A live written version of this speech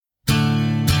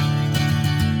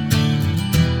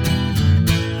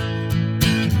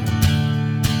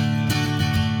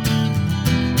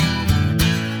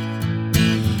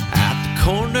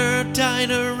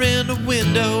signer in a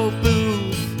window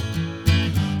booth.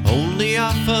 Only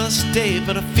our first date,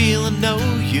 but I feel I know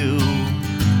you.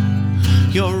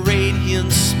 Your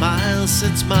radiant smile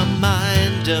sets my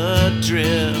mind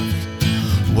adrift.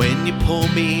 When you pull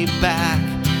me back,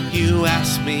 you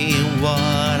ask me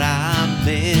what I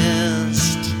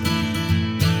missed,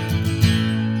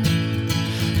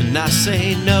 and I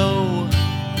say no,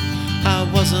 I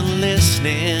wasn't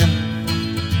listening.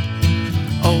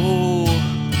 Oh,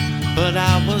 but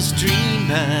I was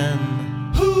dreaming.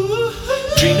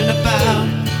 Dreaming about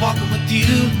walking with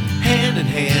you, hand in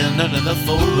hand under the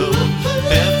full moon,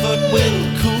 barefoot with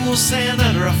cool sand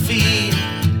under our feet.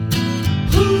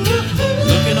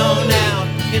 Looking on out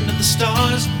into the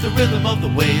stars, the rhythm of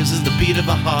the waves is the beat of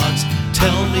our hearts.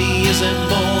 Tell me, is it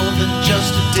more than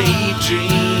just a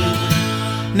daydream?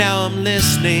 Now I'm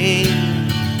listening.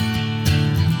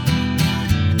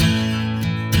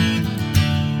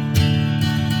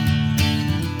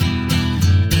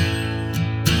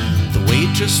 The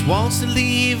waitress wants to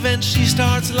leave and she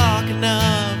starts locking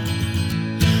up,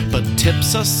 but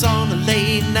tips us on a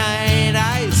late night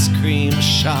ice cream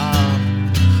shop.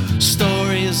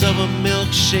 Stories of a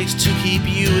milkshakes to keep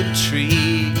you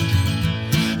intrigued.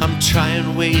 I'm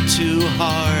trying way too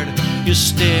hard, you're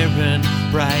staring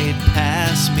right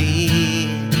past me,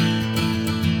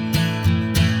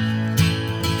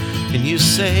 and you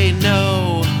say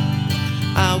no,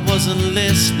 I wasn't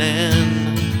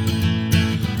listening.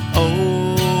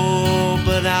 Oh,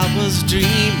 but I was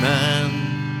dreaming.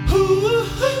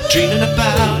 Dreaming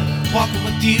about walking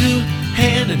with you,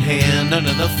 hand in hand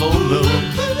under the full moon,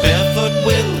 barefoot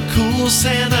with the cool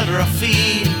sand under our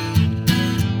feet.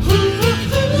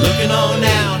 Looking on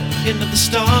out into the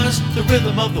stars, the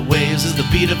rhythm of the waves is the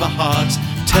beat of our hearts.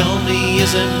 Tell me,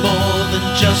 is it more than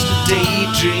just a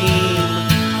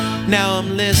daydream? Now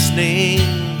I'm listening.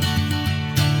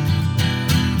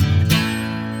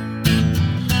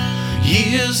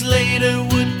 Years later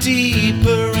we're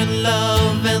deeper in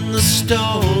love, and the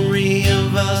story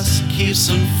of us keeps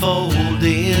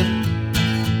unfolding.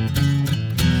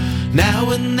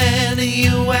 Now and then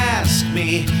you ask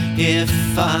me if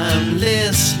I'm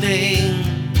listening,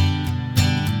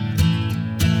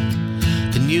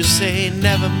 then you say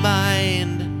never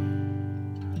mind,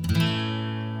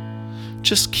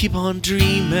 just keep on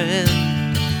dreaming.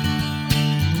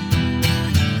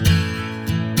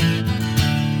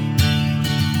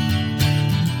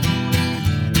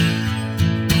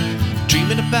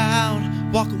 About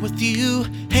walking with you,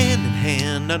 hand in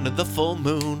hand under the full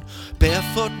moon,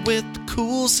 barefoot with the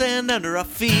cool sand under our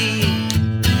feet.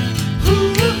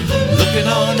 Looking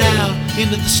on out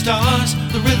into the stars,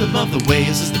 the rhythm of the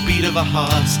waves is the beat of our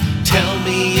hearts. Tell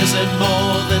me, is it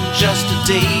more than just a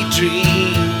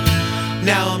daydream?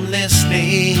 Now I'm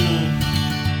listening.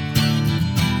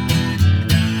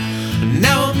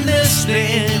 Now I'm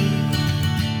listening.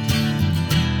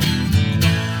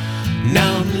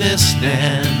 Now I'm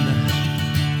listening.